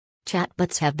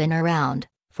Chatbots have been around,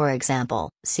 for example,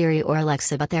 Siri or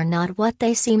Alexa, but they're not what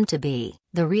they seem to be.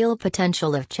 The real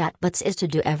potential of chatbots is to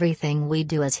do everything we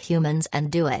do as humans and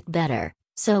do it better.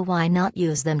 So why not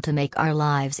use them to make our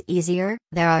lives easier?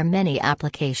 There are many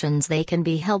applications they can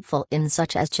be helpful in,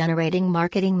 such as generating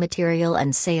marketing material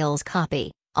and sales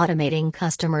copy, automating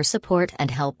customer support and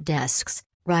help desks,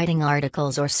 writing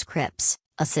articles or scripts,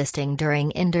 assisting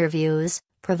during interviews,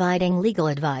 providing legal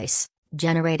advice,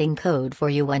 generating code for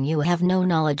you when you have no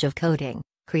knowledge of coding,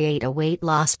 create a weight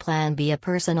loss plan, be a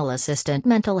personal assistant,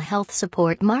 mental health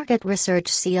support, market research,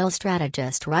 SEO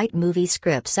strategist, write movie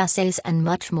scripts, essays, and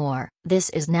much more. This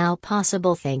is now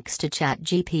possible thanks to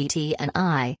ChatGPT and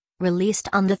AI, released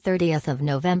on the 30th of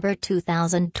November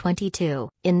 2022.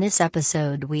 In this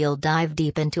episode we'll dive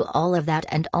deep into all of that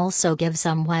and also give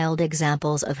some wild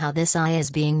examples of how this AI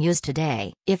is being used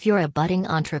today. If you're a budding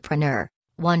entrepreneur,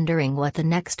 wondering what the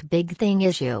next big thing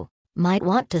is, you might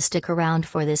want to stick around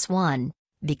for this one,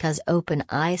 because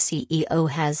OpenAI CEO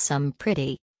has some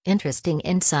pretty interesting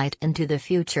insight into the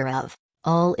future of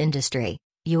all industry.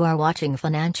 You are watching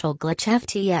Financial Glitch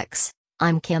FTX.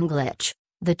 I'm Kim Glitch.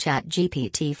 The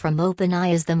ChatGPT from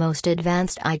OpenAI is the most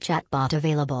advanced AI chatbot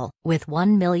available. With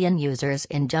 1 million users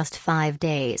in just 5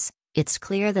 days, it's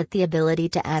clear that the ability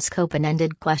to ask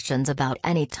open-ended questions about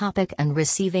any topic and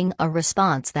receiving a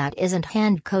response that isn't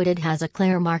hand-coded has a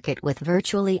clear market with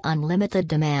virtually unlimited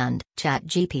demand.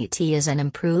 ChatGPT is an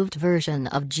improved version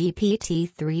of GPT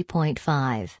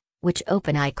 3.5, which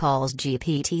OpenAI calls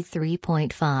GPT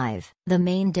 3.5. The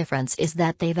main difference is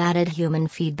that they've added human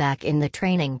feedback in the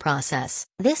training process.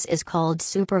 This is called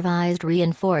supervised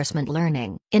reinforcement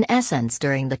learning. In essence,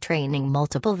 during the training,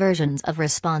 multiple versions of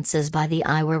responses by the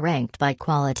AI were ranked by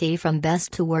quality from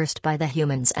best to worst by the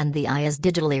humans, and the AI is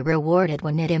digitally rewarded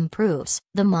when it improves.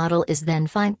 The model is then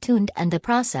fine-tuned and the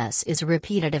process is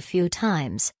repeated a few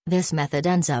times. This method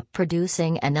ends up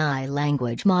producing an AI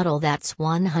language model that's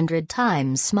 100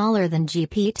 times smaller than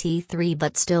GPT-3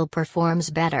 but still performs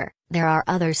better. There are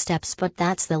other steps, but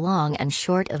that's the long and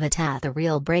short of it. The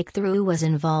real breakthrough was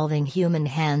involving human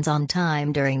hands-on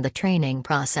time during the training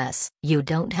process. You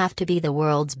don't have to be the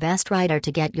world's best writer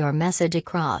to get your message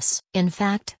across. In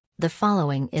fact, the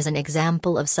following is an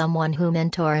example of someone who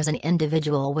mentors an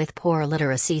individual with poor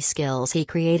literacy skills. He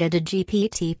created a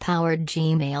GPT-powered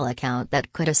Gmail account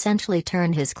that could essentially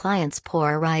turn his client's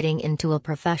poor writing into a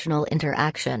professional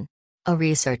interaction. A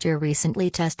researcher recently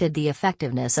tested the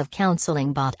effectiveness of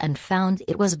counseling bot and found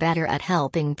it was better at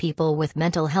helping people with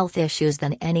mental health issues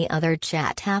than any other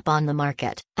chat app on the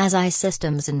market. As AI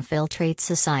systems infiltrate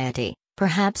society,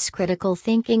 perhaps critical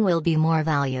thinking will be more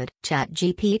valued.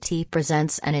 ChatGPT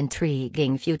presents an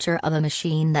intriguing future of a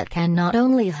machine that can not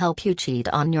only help you cheat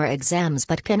on your exams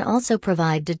but can also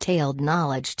provide detailed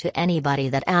knowledge to anybody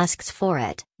that asks for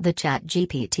it. The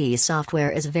ChatGPT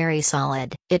software is very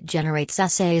solid. It generates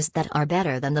essays that are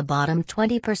better than the bottom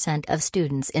 20% of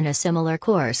students in a similar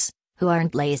course, who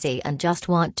aren't lazy and just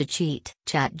want to cheat.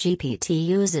 ChatGPT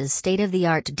uses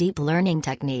state-of-the-art deep learning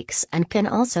techniques and can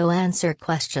also answer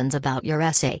questions about your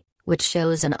essay, which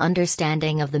shows an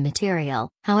understanding of the material.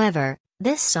 However,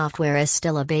 this software is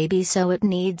still a baby, so it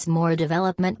needs more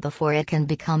development before it can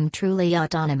become truly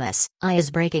autonomous. AI is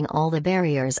breaking all the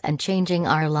barriers and changing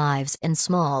our lives in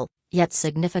small, yet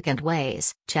significant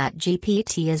ways.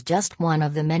 ChatGPT is just one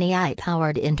of the many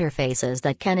AI-powered interfaces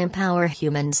that can empower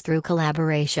humans through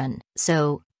collaboration.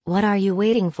 So, what are you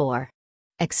waiting for?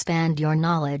 Expand your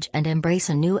knowledge and embrace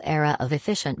a new era of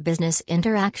efficient business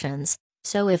interactions.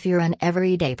 So if you're an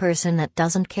everyday person that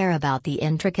doesn't care about the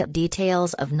intricate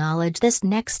details of knowledge, this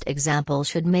next example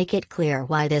should make it clear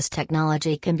why this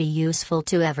technology can be useful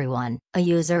to everyone. A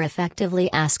user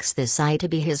effectively asks this AI to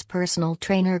be his personal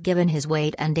trainer. Given his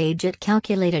weight and age, it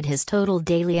calculated his total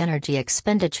daily energy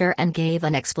expenditure and gave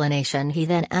an explanation. He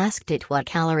then asked it what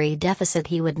calorie deficit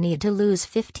he would need to lose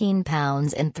 15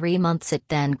 pounds in 3 months. It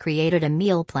then created a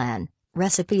meal plan,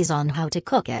 recipes on how to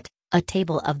cook it, a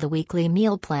table of the weekly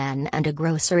meal plan, and a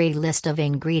grocery list of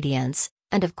ingredients,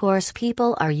 and of course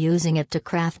people are using it to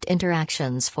craft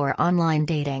interactions for online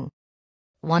dating.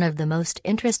 One of the most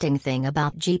interesting thing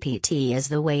about GPT is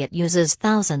the way it uses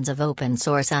thousands of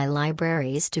open-source AI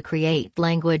libraries to create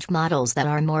language models that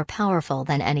are more powerful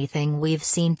than anything we've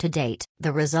seen to date.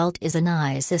 The result is an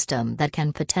AI system that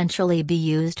can potentially be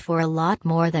used for a lot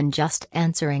more than just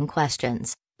answering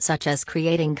questions, such as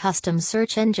creating custom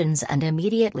search engines and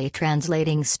immediately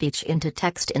translating speech into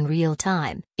text in real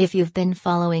time. If you've been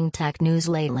following tech news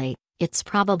lately, it's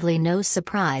probably no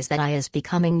surprise that AI is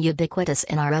becoming ubiquitous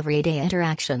in our everyday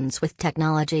interactions with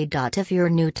technology. If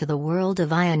you're new to the world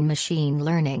of AI and machine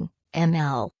learning,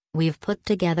 ML, We've put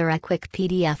together a quick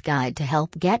PDF guide to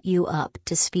help get you up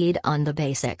to speed on the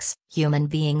basics. Human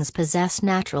beings possess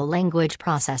natural language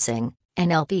processing,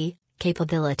 NLP,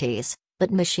 capabilities, but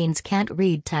machines can't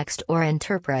read text or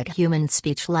interpret human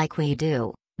speech like we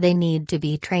do. They need to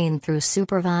be trained through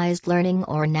supervised learning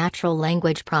or natural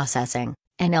language processing,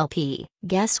 NLP.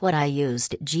 Guess what? I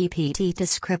used GPT to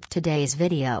script today's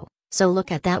video, so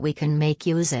look at that, we can make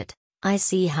use it. I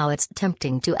see how it's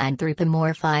tempting to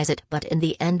anthropomorphize it, but in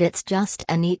the end it's just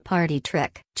a neat party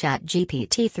trick.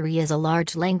 ChatGPT-3 is a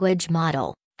large language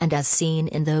model, and as seen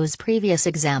in those previous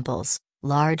examples,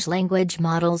 large language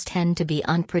models tend to be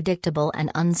unpredictable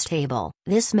and unstable.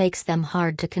 This makes them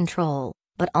hard to control,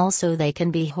 but also they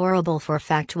can be horrible for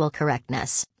factual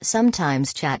correctness.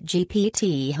 Sometimes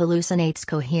ChatGPT hallucinates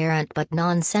coherent but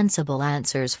nonsensible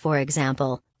answers. For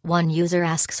example, one user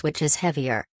asks which is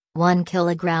heavier, 1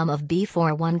 kilogram of beef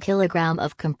or 1 kilogram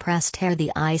of compressed hair.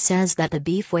 The AI says that the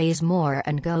beef weighs more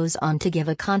and goes on to give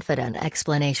a confident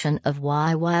explanation of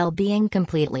why while being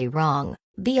completely wrong.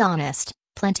 Be honest,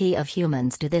 plenty of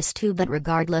humans do this too, but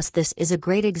regardless, this is a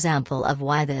great example of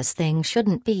why this thing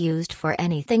shouldn't be used for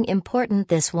anything important.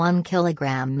 This 1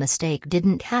 kilogram mistake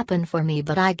didn't happen for me,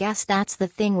 but I guess that's the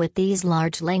thing with these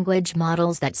large language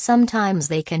models, that sometimes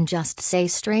they can just say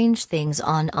strange things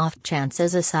on off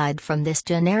chances. Aside from this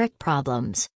generic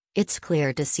problems, it's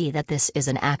clear to see that this is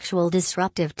an actual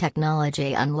disruptive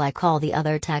technology, unlike all the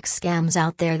other tech scams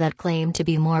out there that claim to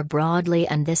be more broadly.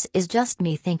 And this is just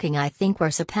me thinking. I think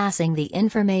we're surpassing the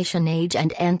information age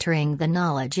and entering the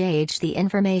knowledge age. The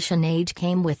information age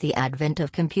came with the advent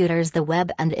of computers, the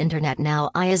web and internet.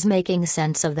 Now AI is making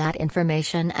sense of that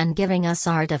information and giving us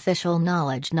artificial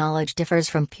knowledge. Knowledge differs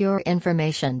from pure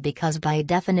information because by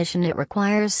definition it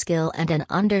requires skill and an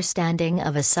understanding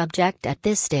of a subject. At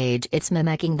this stage it's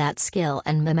mimicking that skill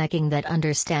and mimicking that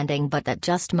understanding, but that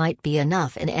just might be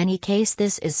enough. In any case,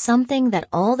 this is something that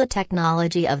all the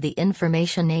technology of the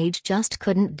information age just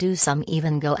couldn't do. Some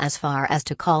even go as far as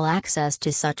to call access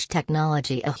to such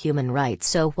technology a human right.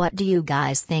 So what do you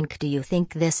guys think? Do you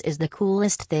think this is the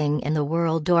coolest thing in the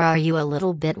world, or are you a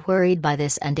little bit worried by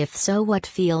this? And if so, what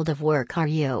field of work are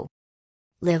you?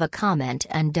 Leave a comment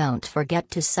and don't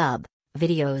forget to sub.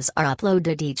 Videos are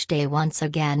uploaded each day. Once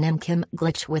again, I'm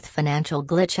𝐋𝐮𝐿 with Financial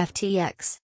Glitch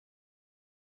FTX.